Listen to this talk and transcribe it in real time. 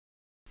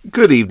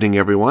Good evening,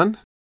 everyone.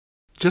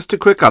 Just a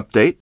quick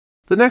update.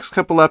 The next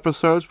couple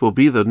episodes will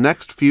be the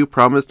next few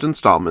promised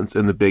installments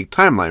in the big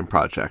timeline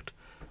project,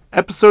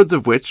 episodes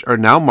of which are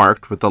now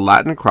marked with the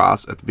Latin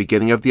cross at the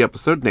beginning of the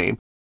episode name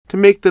to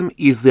make them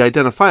easily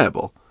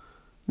identifiable,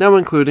 now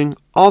including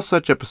all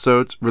such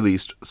episodes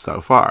released so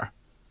far.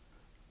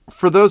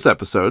 For those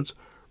episodes,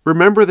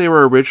 remember they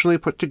were originally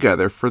put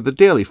together for the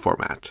daily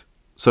format,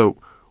 so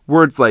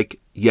words like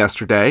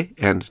yesterday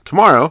and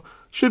tomorrow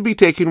should be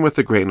taken with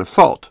a grain of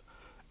salt,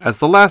 as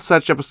the last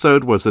such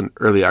episode was in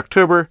early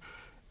October,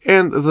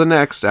 and the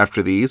next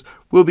after these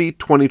will be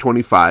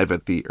 2025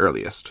 at the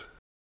earliest.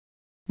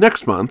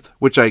 Next month,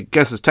 which I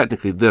guess is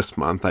technically this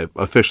month, I'm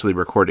officially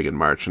recording in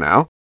March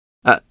now.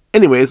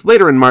 Anyways,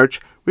 later in March,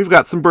 we've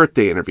got some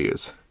birthday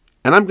interviews,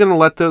 and I'm going to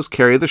let those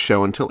carry the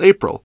show until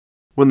April,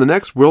 when the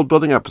next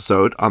world-building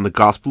episode on the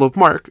Gospel of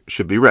Mark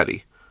should be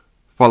ready,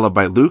 followed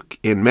by Luke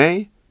in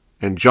May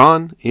and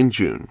John in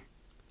June.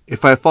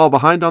 If I fall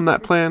behind on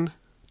that plan,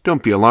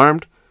 don't be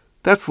alarmed.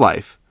 That's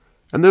life,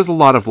 and there's a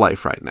lot of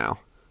life right now.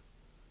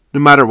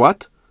 No matter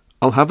what,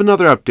 I'll have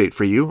another update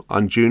for you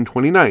on June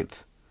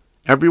 29th,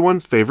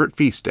 everyone's favorite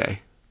feast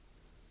day.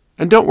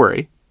 And don't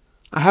worry,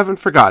 I haven't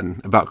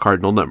forgotten about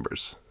cardinal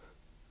numbers.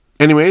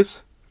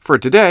 Anyways, for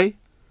today,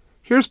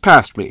 here's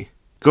past me,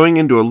 going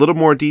into a little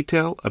more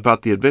detail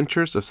about the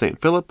adventures of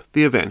St. Philip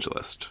the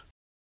Evangelist.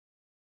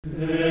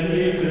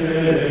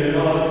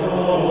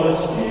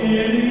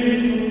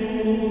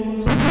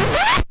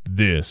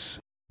 This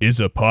is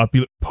a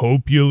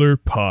popular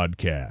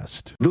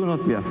podcast. Do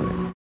not be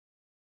afraid.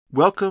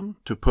 Welcome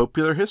to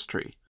Popular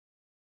History.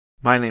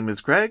 My name is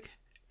Greg,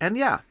 and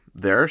yeah,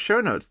 there are show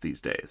notes these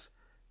days.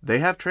 They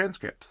have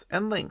transcripts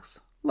and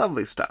links.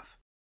 Lovely stuff.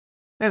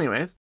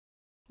 Anyways,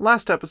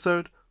 last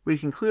episode, we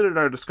concluded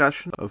our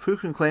discussion of who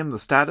can claim the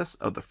status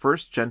of the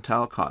first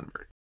Gentile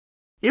convert.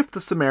 If the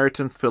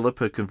Samaritans Philip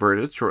had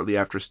converted shortly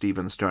after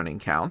Stephen's stoning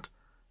count,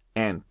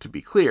 and to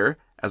be clear,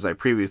 as I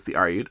previously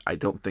argued, I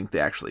don't think they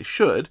actually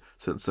should,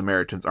 since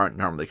Samaritans aren't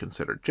normally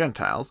considered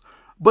Gentiles,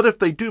 but if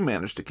they do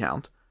manage to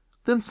count,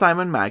 then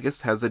Simon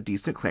Magus has a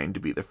decent claim to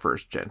be the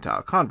first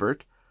Gentile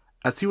convert,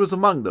 as he was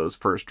among those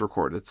first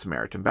recorded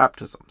Samaritan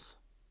baptisms.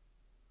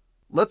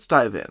 Let's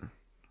dive in.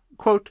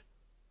 Quote,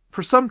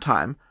 "For some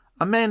time,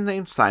 a man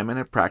named Simon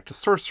had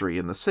practiced sorcery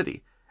in the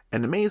city,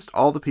 and amazed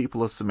all the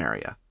people of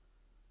Samaria.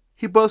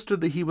 He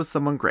boasted that he was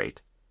someone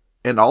great,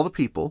 and all the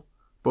people,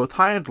 both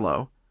high and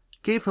low,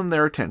 gave him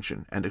their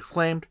attention, and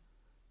exclaimed,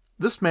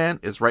 'This man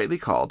is rightly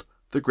called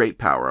the great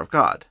power of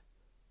God.'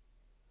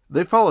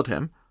 They followed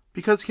him,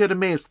 because he had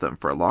amazed them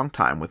for a long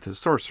time with his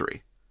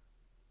sorcery.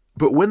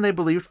 But when they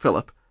believed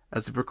Philip,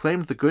 as he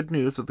proclaimed the good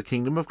news of the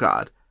kingdom of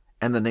God,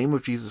 and the name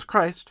of Jesus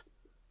Christ,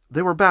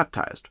 they were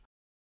baptized,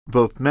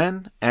 both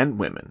men and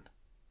women.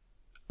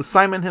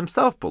 Simon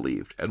himself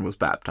believed and was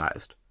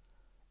baptized,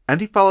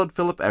 and he followed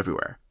Philip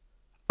everywhere,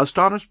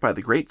 astonished by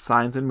the great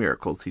signs and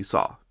miracles he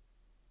saw."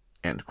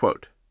 End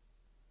quote.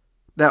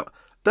 Now,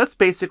 that's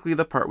basically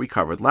the part we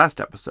covered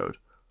last episode,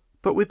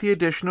 but with the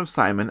addition of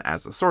Simon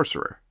as a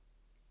sorcerer.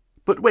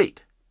 But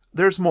wait,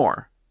 there's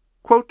more.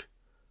 Quote,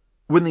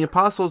 "When the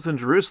apostles in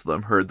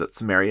Jerusalem heard that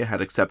Samaria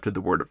had accepted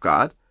the word of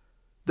God,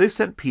 they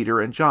sent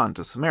Peter and John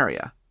to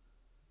Samaria.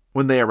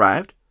 When they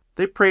arrived,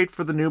 they prayed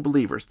for the new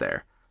believers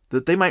there,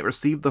 that they might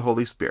receive the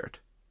Holy Spirit,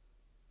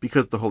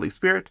 because the Holy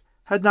Spirit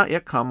had not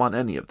yet come on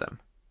any of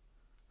them.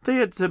 They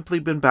had simply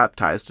been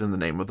baptized in the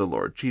name of the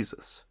Lord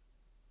Jesus.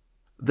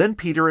 Then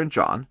Peter and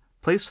John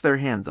placed their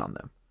hands on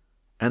them,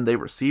 and they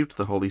received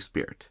the Holy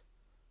Spirit."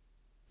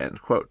 End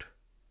quote.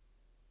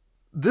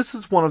 This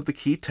is one of the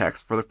key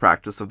texts for the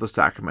practice of the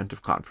sacrament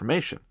of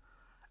confirmation,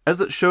 as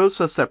it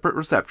shows a separate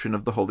reception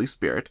of the Holy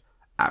Spirit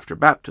after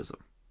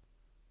baptism.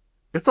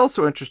 It's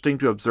also interesting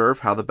to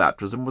observe how the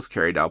baptism was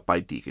carried out by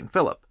Deacon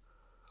Philip,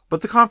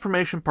 but the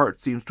confirmation part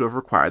seems to have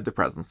required the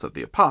presence of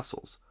the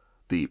apostles,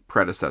 the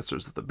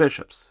predecessors of the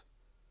bishops.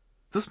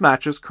 This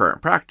matches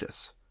current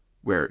practice,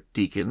 where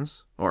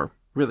deacons, or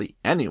really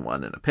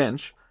anyone in a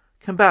pinch,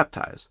 can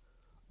baptize,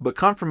 but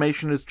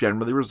confirmation is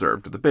generally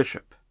reserved to the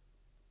bishop.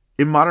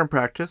 In modern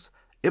practice,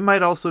 it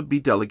might also be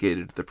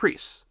delegated to the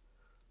priests.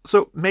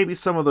 So maybe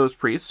some of those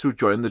priests who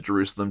joined the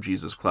Jerusalem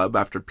Jesus Club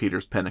after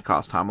Peter's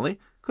Pentecost homily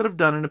could have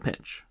done in a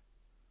pinch.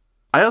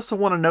 I also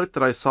want to note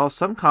that I saw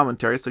some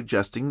commentary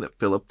suggesting that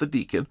Philip the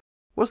deacon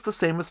was the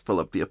same as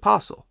Philip the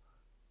apostle,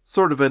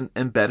 sort of an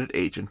embedded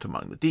agent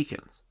among the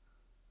deacons.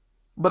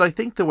 But I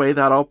think the way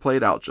that all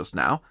played out just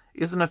now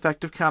is an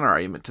effective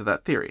counterargument to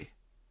that theory.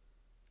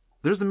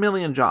 There's a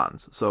million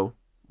Johns, so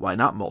why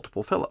not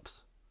multiple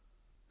Philips?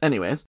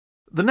 Anyways,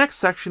 the next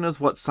section is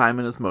what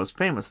Simon is most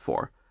famous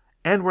for,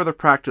 and where the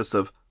practice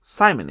of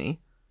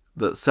simony,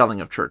 the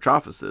selling of church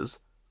offices,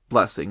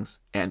 blessings,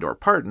 and or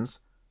pardons,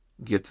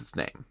 gets its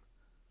name.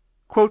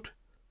 Quote,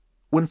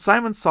 "When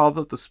Simon saw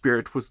that the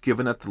Spirit was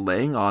given at the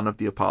laying on of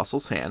the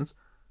apostles' hands,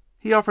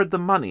 he offered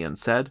them money and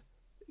said,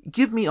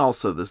 'Give me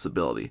also this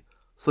ability,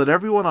 so that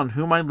everyone on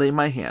whom I lay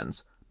my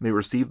hands may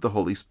receive the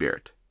Holy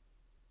Spirit.'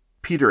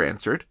 Peter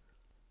answered,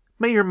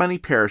 'May your money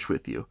perish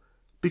with you,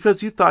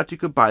 because you thought you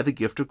could buy the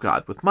gift of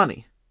God with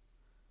money.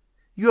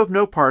 You have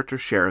no part or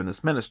share in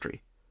this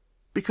ministry,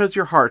 because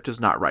your heart is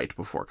not right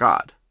before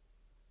God.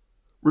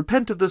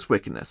 Repent of this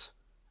wickedness,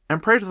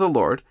 and pray to the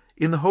Lord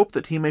in the hope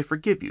that he may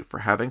forgive you for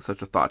having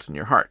such a thought in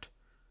your heart.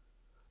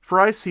 For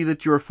I see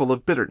that you are full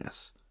of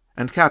bitterness,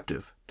 and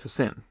captive to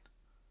sin."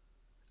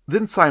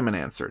 Then Simon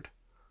answered,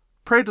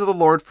 "Pray to the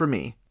Lord for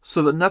me,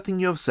 so that nothing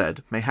you have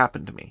said may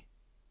happen to me."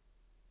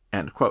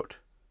 End quote.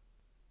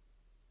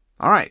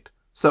 All right,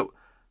 so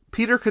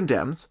Peter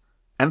condemns,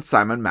 and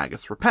Simon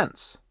Magus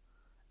repents,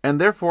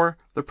 and therefore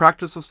the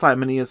practice of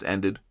simony is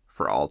ended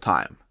for all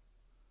time.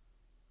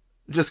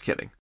 Just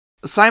kidding.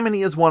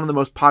 Simony is one of the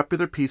most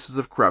popular pieces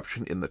of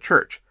corruption in the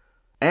church,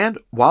 and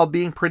while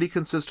being pretty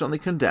consistently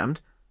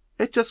condemned,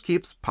 it just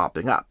keeps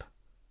popping up.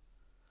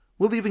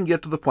 We'll even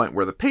get to the point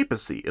where the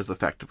papacy is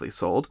effectively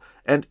sold,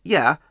 and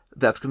yeah,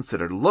 that's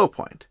considered a low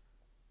point.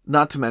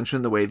 Not to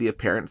mention the way the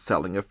apparent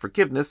selling of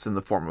forgiveness in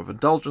the form of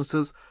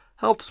indulgences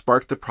helped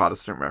spark the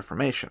Protestant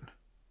Reformation.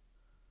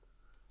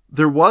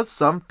 There was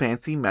some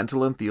fancy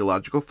mental and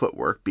theological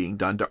footwork being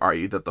done to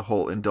argue that the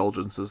whole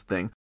indulgences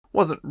thing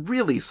wasn't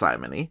really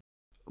simony,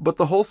 but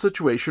the whole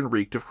situation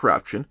reeked of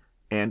corruption,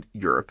 and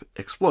Europe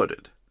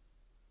exploded.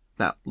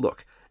 Now,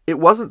 look, it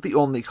wasn't the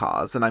only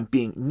cause, and I'm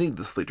being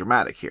needlessly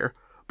dramatic here,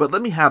 but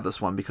let me have this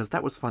one because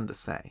that was fun to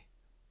say.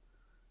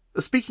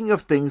 Speaking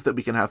of things that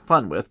we can have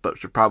fun with, but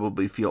should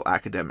probably feel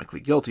academically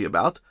guilty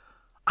about,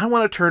 I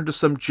want to turn to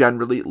some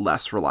generally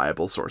less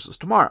reliable sources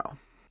tomorrow.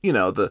 You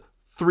know, the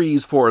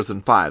 3s, 4s,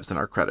 and 5s in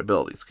our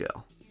credibility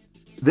scale.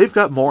 They've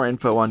got more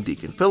info on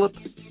Deacon Philip,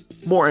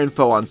 more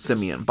info on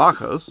Simeon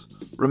Bacchus,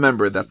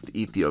 remember that's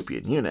the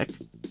Ethiopian eunuch,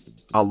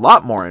 a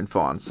lot more info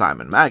on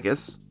Simon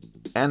Magus,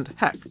 and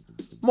heck,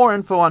 more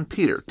info on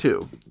Peter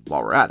too,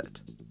 while we're at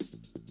it.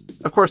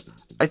 Of course,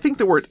 I think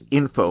the word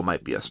info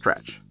might be a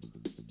stretch.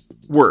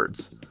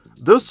 Words.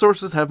 Those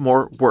sources have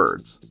more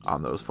words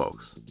on those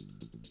folks.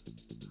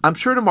 I'm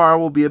sure tomorrow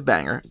will be a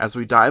banger as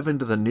we dive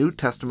into the New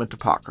Testament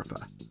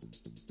Apocrypha,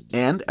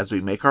 and as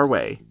we make our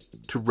way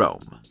to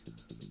Rome.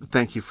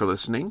 Thank you for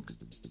listening.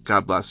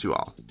 God bless you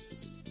all.